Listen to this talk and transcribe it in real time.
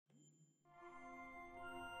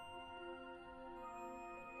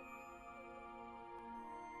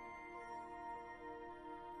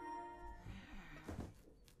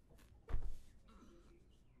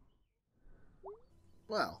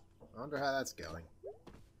Well, I wonder how that's going.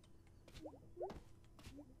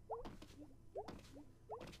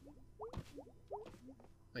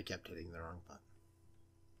 I kept hitting the wrong button.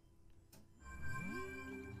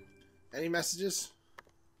 Any messages?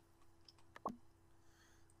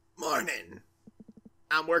 Morning.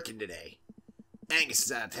 I'm working today. Angus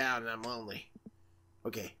is out of town and I'm lonely.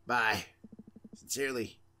 Okay, bye.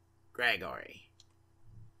 Sincerely, Gregory.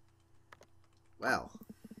 Well.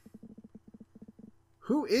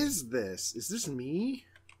 Who is this? Is this me?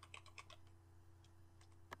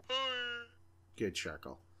 Good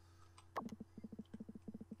chuckle.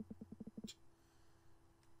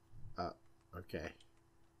 Okay.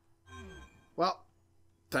 Well,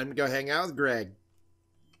 time to go hang out with Greg.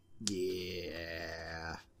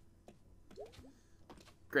 Yeah.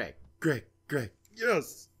 Greg.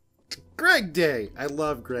 Yes! Greg Day! I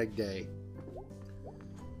love Greg Day.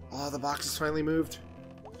 Oh, the box is finally moved.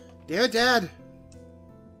 Damn it, Dad!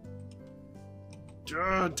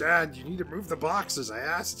 Oh, Dad, you need to move the boxes. I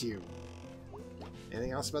asked you.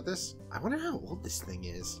 Anything else about this? I wonder how old this thing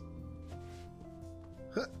is.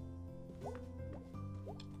 Huh.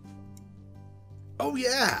 Oh,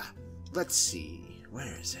 yeah! Let's see.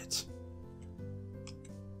 Where is it?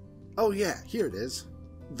 Oh, yeah, here it is.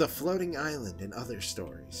 The Floating Island and Other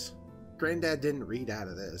Stories. Granddad didn't read out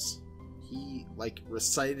of this. He, like,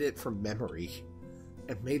 recited it from memory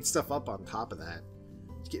and made stuff up on top of that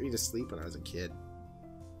to get me to sleep when I was a kid.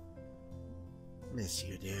 Miss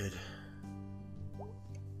you, dude.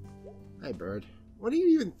 Hi, bird. What are you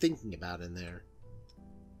even thinking about in there?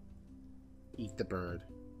 Eat the bird.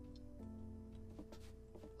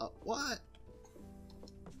 What?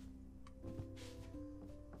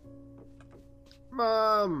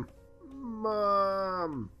 Mom!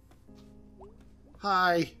 Mom!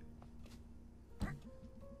 Hi.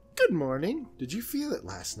 Good morning. Did you feel it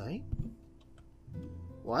last night?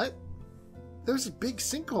 What? There's a big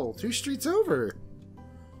sinkhole 2 streets over.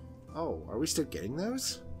 Oh, are we still getting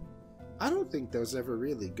those? I don't think those ever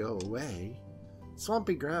really go away.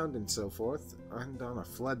 Swampy ground and so forth, and on a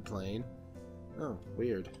floodplain. Oh,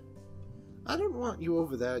 weird. I don't want you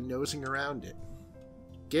over there nosing around it.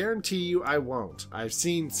 Guarantee you I won't. I've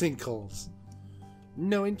seen sinkholes.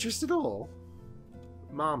 No interest at all.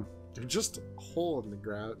 Mom, they're just a hole in the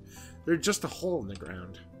ground. They're just a hole in the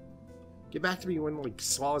ground. Get back to me when, like,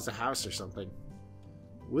 swallows a house or something.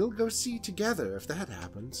 We'll go see together if that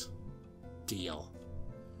happens. Deal.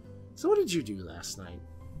 So what did you do last night?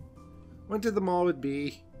 Went to the mall with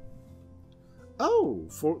B. Oh,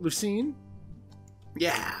 Fort Lucine?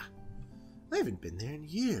 Yeah. I haven't been there in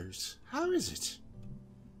years. How is it?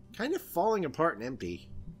 Kind of falling apart and empty.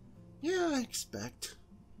 Yeah, I expect.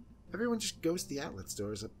 Everyone just goes to the outlet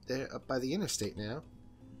stores up there, up by the interstate now.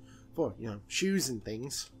 For, you know, shoes and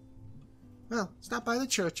things. Well, stop by the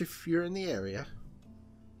church if you're in the area.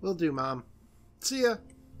 Will do, Mom. See ya.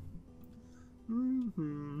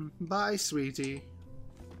 Bye, sweetie.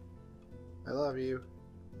 I love you.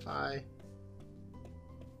 Bye.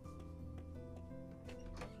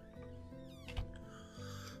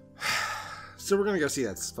 So we're gonna go see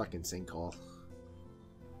that fucking sinkhole.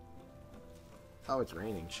 Oh, it's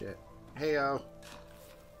raining. Shit. Heyo.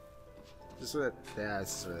 This is where that, yeah,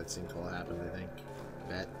 this is where that sinkhole happened, I think.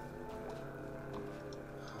 Bet.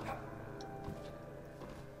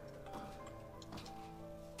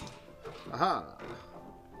 Aha.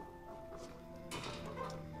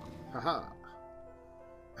 Haha.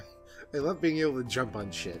 I love being able to jump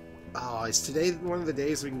on shit. Oh, is today one of the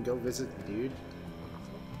days we can go visit the dude?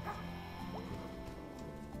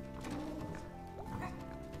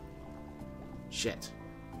 Shit.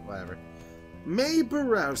 Whatever. May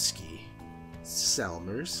Borowski.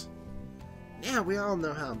 Selmers. Now we all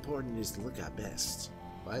know how important it is to look our best.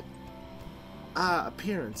 But our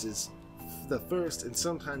appearance is the first and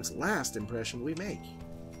sometimes last impression we make.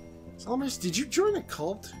 Selmers, did you join a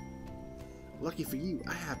cult? Lucky for you,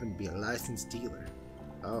 I happen to be a licensed dealer.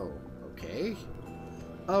 Oh, okay.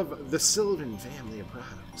 Of the Sylvan family of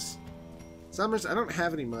products. Summers, I don't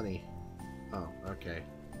have any money. Oh, okay.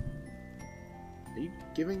 Are you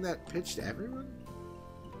giving that pitch to everyone?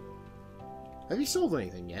 Have you sold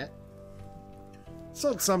anything yet?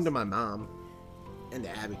 Sold some to my mom. And to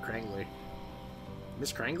Abby Krangler.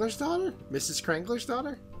 Miss Krangler's daughter? Mrs. Krangler's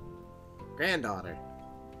daughter? Granddaughter.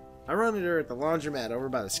 I rented her at the laundromat over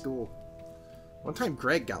by the school. One time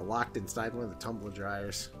Greg got locked inside one of the tumbler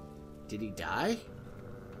dryers. Did he die?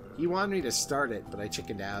 He wanted me to start it, but I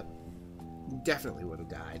chickened out. He definitely would have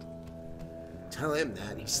died. Tell him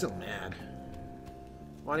that, he's still mad.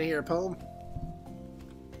 Want to hear a poem?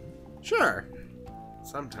 Sure.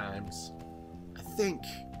 Sometimes. I think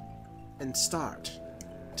and start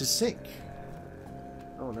to sink.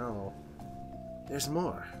 Oh no. There's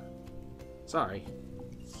more. Sorry.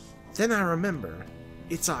 Then I remember.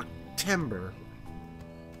 It's October.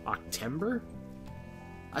 October?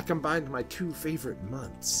 I combined my two favorite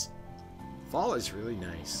months. Fall is really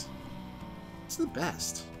nice. It's the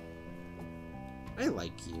best. I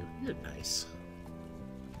like you. You're nice.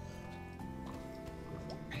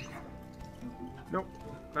 Nope,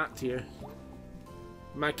 not here.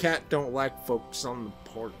 My cat don't like folks on the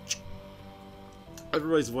porch.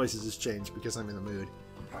 Everybody's voices has changed because I'm in the mood.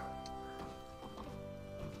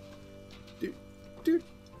 Dude.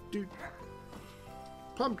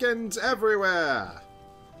 Pumpkins everywhere!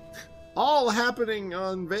 All happening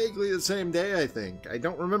on vaguely the same day, I think. I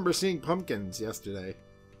don't remember seeing pumpkins yesterday.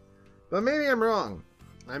 But maybe I'm wrong.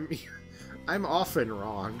 I'm often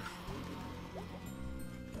wrong.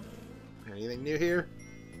 Anything new here?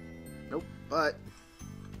 Nope, but...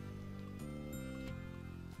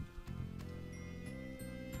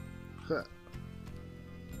 Huh.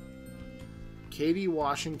 Katie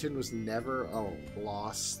Washington was never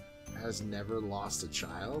has never lost a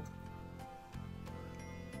child?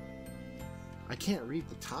 I can't read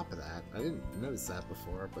the top of that. I didn't notice that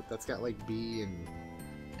before, but that's got like B and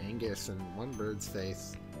Angus and one bird's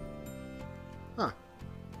face. Huh.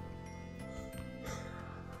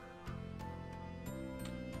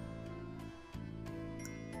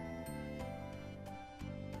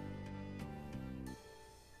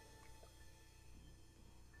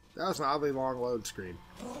 That was an oddly long load screen.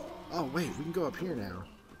 Oh wait, we can go up here now.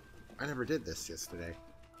 I never did this yesterday.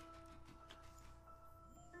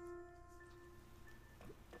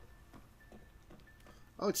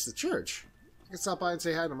 Oh, it's the church. I can stop by and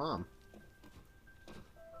say hi to Mom.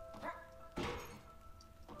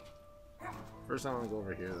 First, I want to go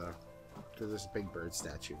over here, though. Because there's a big bird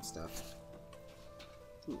statue and stuff.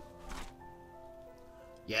 Ooh.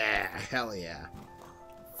 Yeah, hell yeah.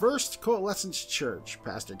 First Coalescence Church.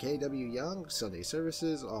 Pastor K.W. Young. Sunday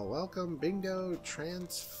services. All welcome. Bingo.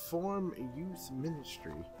 Transform Youth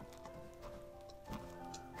Ministry.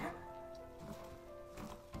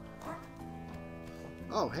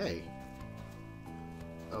 Oh, hey.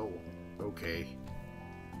 Oh, okay.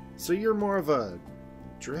 So you're more of a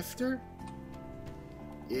drifter?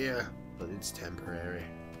 Yeah, but it's temporary.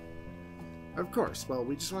 Of course. Well,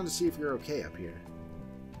 we just wanted to see if you're okay up here.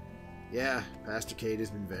 Yeah, Pastor Kate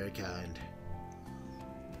has been very kind.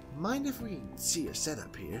 Mind if we see your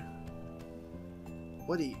setup here?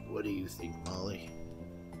 What do you think, Molly?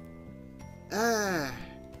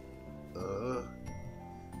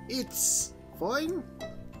 It's fine.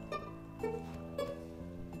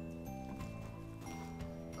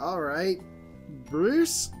 Alright.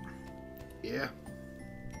 Bruce? Yeah.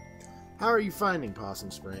 How are you finding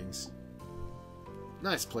Possum Springs?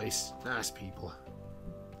 Nice place. Nice people.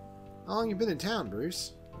 How long you been in town,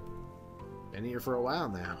 Bruce? Been here for a while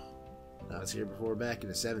now. I was here before back in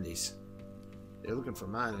the 70s. They're looking for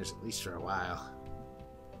miners at least for a while.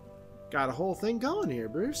 Got a whole thing going here,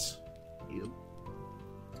 Bruce. Yep.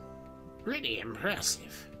 Pretty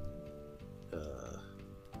impressive.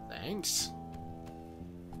 Thanks.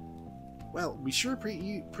 Well, we sure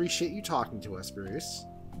appreciate you talking to us, Bruce.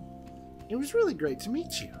 It was really great to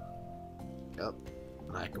meet you. Yep,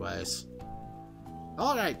 likewise.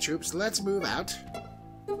 Alright, troops, let's move out.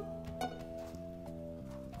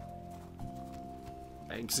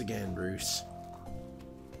 Thanks again, Bruce.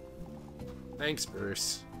 Thanks,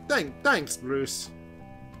 Bruce. Thanks, Bruce.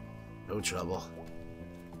 No trouble.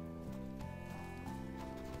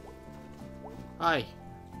 Hi.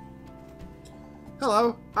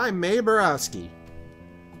 Hello, I'm May Borowski.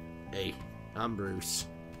 Hey, I'm Bruce.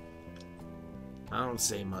 I don't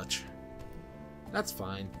say much. That's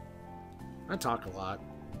fine. I talk a lot.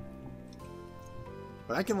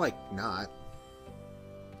 But I can, like, not.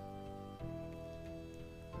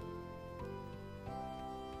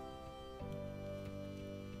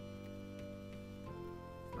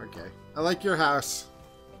 Okay. I like your house.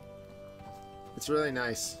 It's really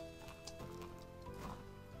nice.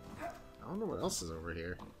 I don't know what else is over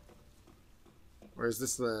here. Or is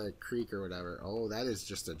this the creek or whatever? Oh, that is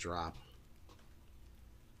just a drop.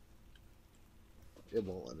 It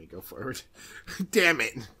won't let me go forward. Damn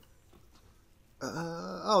it!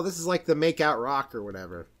 Oh, this is like the Makeout Rock or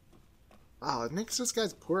whatever. Oh, it makes this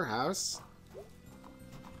guy's poor house.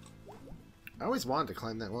 I always wanted to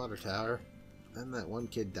climb that water tower. And that one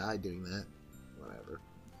kid died doing that. Whatever.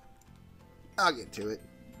 I'll get to it.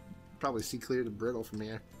 Probably see clear to Brittle from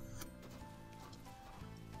here.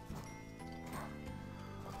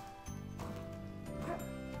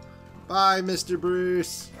 Bye, Mr.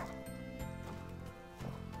 Bruce.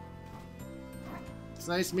 It's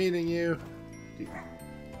nice meeting you.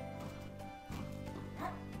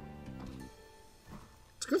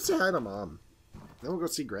 Let's go say hi to Mom. Then we'll go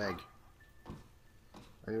see Greg.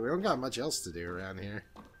 I mean, we don't got much else to do around here.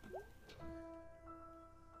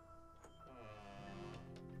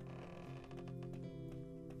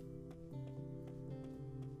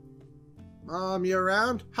 Mom, you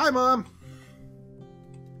around? Hi, Mom!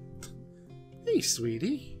 Hey,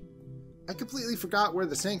 sweetie. I completely forgot where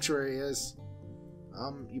the sanctuary is.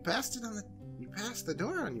 You passed the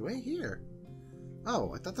door on your way here.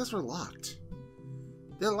 Oh, I thought those were locked.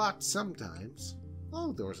 They're locked sometimes.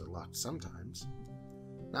 All doors are locked sometimes.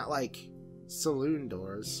 Not like saloon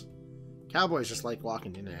doors. Cowboys just like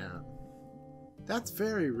walking in and out. That's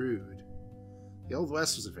very rude. The Old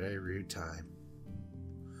West was a very rude time.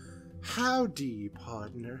 Howdy,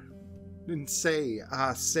 partner. And say,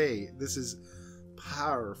 this is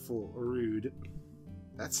powerful rude.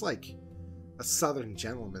 That's like a southern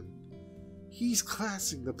gentleman. He's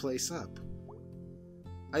classing the place up.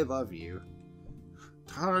 I love you.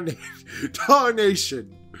 Tarnation!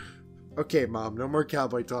 Okay, Mom, no more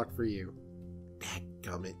cowboy talk for you.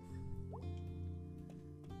 Dadgummit.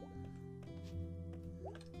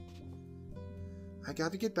 I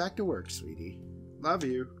gotta get back to work, sweetie. Love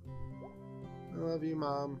you. I love you,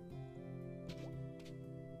 Mom.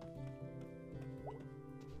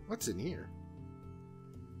 What's in here?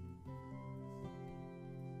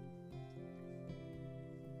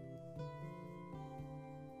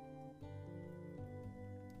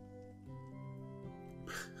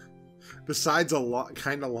 Besides a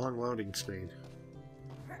kind of long loading screen.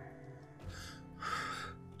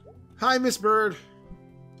 Hi, Miss Bird.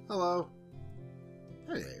 Hello.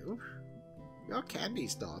 Hello. You're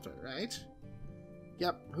Candy's daughter, right?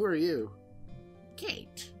 Yep. Who are you?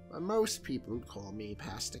 Kate. But most people call me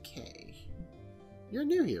Pastor K. You're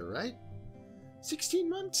new here, right? 16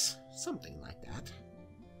 months? Something like that.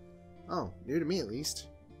 Oh, new to me at least.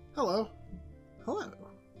 Hello. Hello.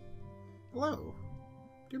 Hello.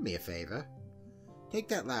 Do me a favor. Take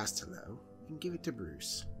that last hello and give it to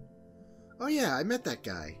Bruce. Oh yeah, I met that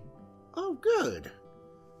guy. Oh, good.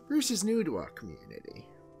 Bruce is new to our community.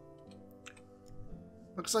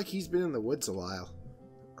 Looks like he's been in the woods a while.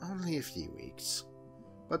 Only a few weeks.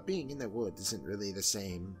 But being in the woods isn't really the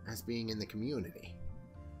same as being in the community.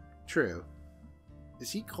 True. Is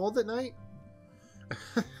he cold at night?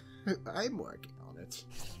 I'm working on it.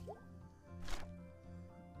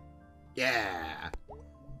 Yeah!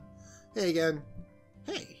 Hey again.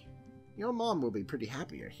 Hey, your mom will be pretty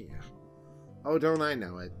happy you're here. Oh, don't I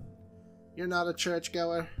know it. You're not a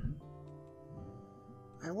churchgoer?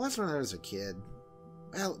 I was when I was a kid.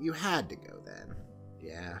 Well, you had to go then.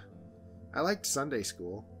 Yeah. I liked Sunday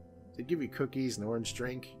school. They'd give you cookies and orange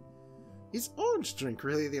drink. Is orange drink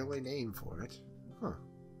really the only name for it? Huh.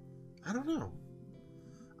 I don't know.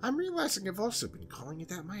 I'm realizing I've also been calling it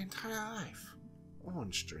that my entire life.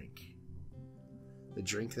 Orange drink. The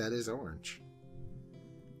drink that is orange.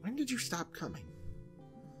 When did you stop coming?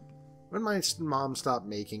 When my mom stopped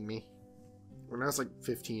making me. When I was like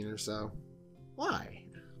 15 or so. Why?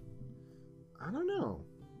 I don't know.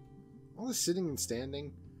 All the sitting and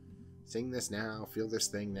standing. Sing this now, feel this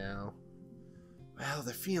thing now. Well,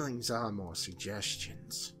 the feelings are more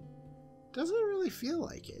suggestions. Doesn't really feel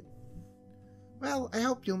like it. Well, I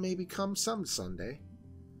hope you'll maybe come some Sunday.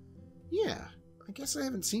 Yeah, I guess I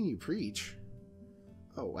haven't seen you preach.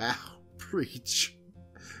 Oh, wow. Preach.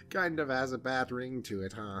 Kind of has a bad ring to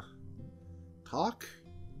it, huh? Talk?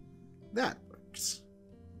 That works.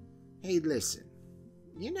 Hey, listen.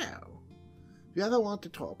 You know, if you ever want to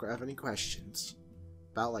talk or have any questions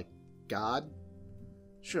about, like, God,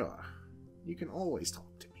 sure, you can always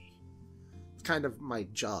talk to me. It's kind of my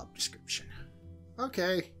job description.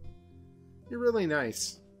 Okay. You're really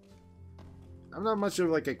nice. I'm not much of,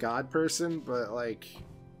 like, a God person, but, like,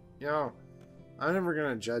 you know, I'm never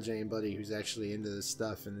gonna judge anybody who's actually into this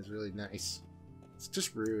stuff and is really nice. It's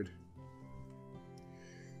just rude.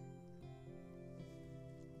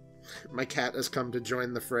 My cat has come to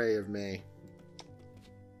join the fray of May.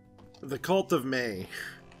 The cult of May.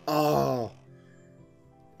 Oh.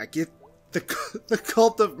 I get the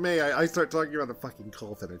cult of May. I start talking about the fucking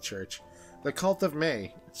cult in a church. The cult of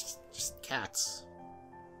May. It's just cats.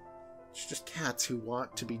 It's just cats who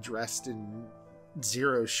want to be dressed in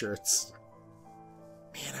Zero shirts.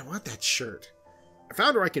 Man, I want that shirt. I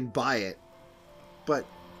found where I can buy it. But,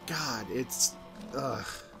 God, it's... Ugh.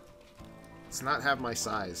 It's not half my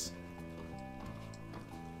size.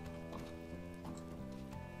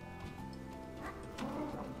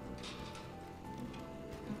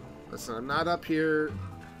 Listen, I'm not up here...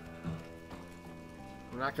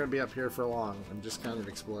 I'm not going to be up here for long. I'm just kind of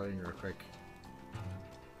exploring real quick.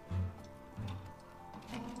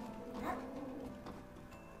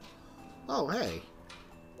 Oh, hey.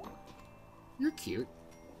 You're cute.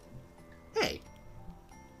 Hey.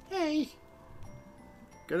 Hey.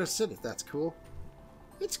 Gonna sit if that's cool.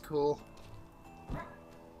 It's cool.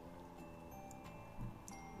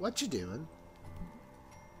 What you doing?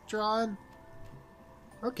 Drawing?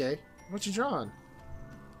 Okay. What you drawing?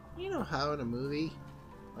 You know how in a movie,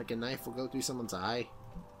 like a knife will go through someone's eye?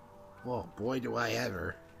 Well, boy do I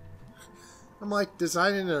ever. I'm like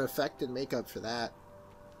designing an effect and makeup for that.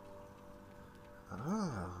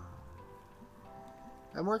 Ah.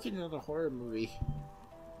 I'm working on a horror movie.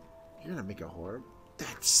 You're gonna make a horror?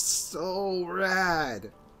 That's so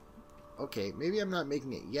rad! Okay, maybe I'm not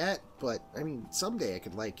making it yet, but, I mean, someday I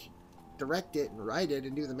could, like, direct it and write it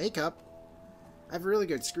and do the makeup. I have a really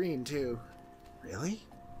good screen, too. Really?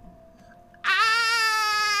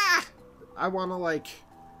 Ah! I want to, like,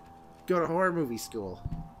 go to horror movie school.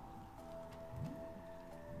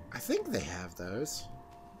 I think they have those.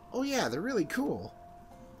 Oh yeah, they're really cool.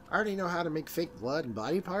 I already know how to make fake blood and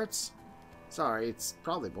body parts. Sorry, it's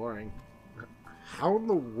probably boring. How in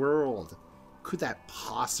the world could that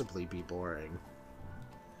possibly be boring?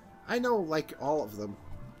 I know, like, all of them.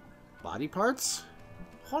 Body parts?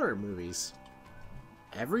 Horror movies.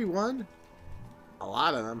 Everyone? A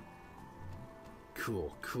lot of them.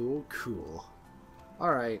 Cool, cool, cool.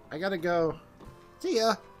 Alright, I gotta go. See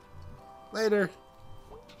ya! Later.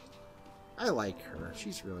 I like her.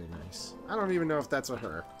 She's really nice. I don't even know if that's a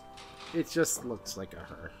her. It just looks like a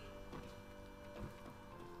her.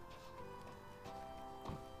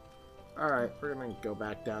 Alright, we're gonna go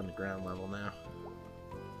back down to ground level now.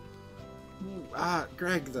 Ah,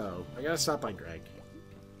 Greg, though. I gotta stop by Greg.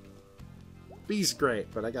 B's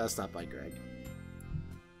great, but I gotta stop by Greg.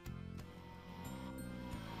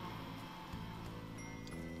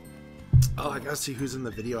 Oh, I gotta see who's in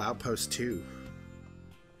the video outpost, too.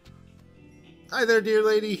 Hi there, dear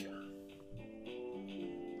lady.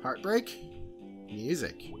 Heartbreak?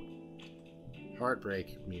 Music.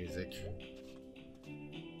 Heartbreak music.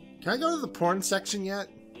 Can I go to the porn section yet?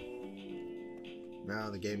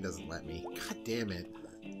 No, the game doesn't let me. God damn it.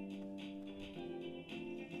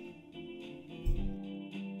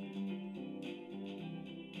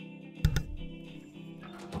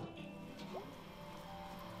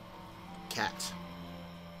 Cat.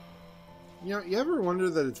 You know, you ever wonder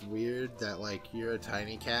that it's weird that, like, you're a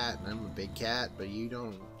tiny cat and I'm a big cat, but you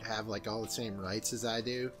don't have, like, all the same rights as I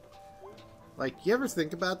do? Like, you ever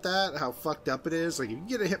think about that? How fucked up it is? Like, if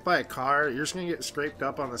you get hit by a car, you're just gonna get scraped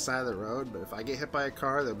up on the side of the road, but if I get hit by a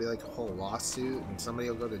car, there'll be, like, a whole lawsuit and somebody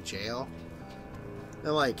will go to jail.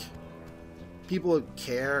 And, like, people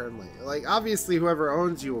care, and, like obviously whoever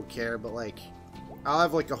owns you will care, but, like, I'll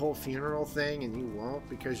have, like, a whole funeral thing and you won't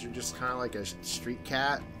because you're just kind of like a street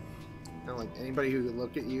cat. And, like, anybody who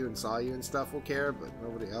looked at you and saw you and stuff will care, but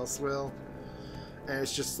nobody else will. And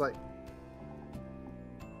it's just like...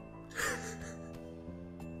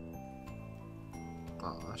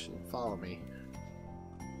 Aw, she didn't follow me.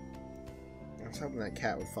 I was hoping that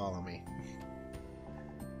cat would follow me.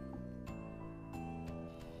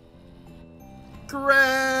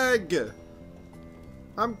 Greg!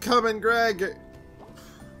 I'm coming, Greg!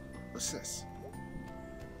 What's this?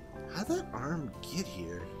 How'd that arm get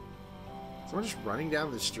here? Someone just running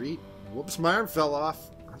down the street? Whoops, my arm fell off.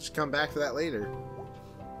 I'll just come back to that later.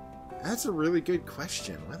 That's a really good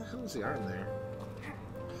question. Why the hell is the arm there?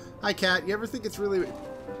 Hi, cat. You ever think it's really...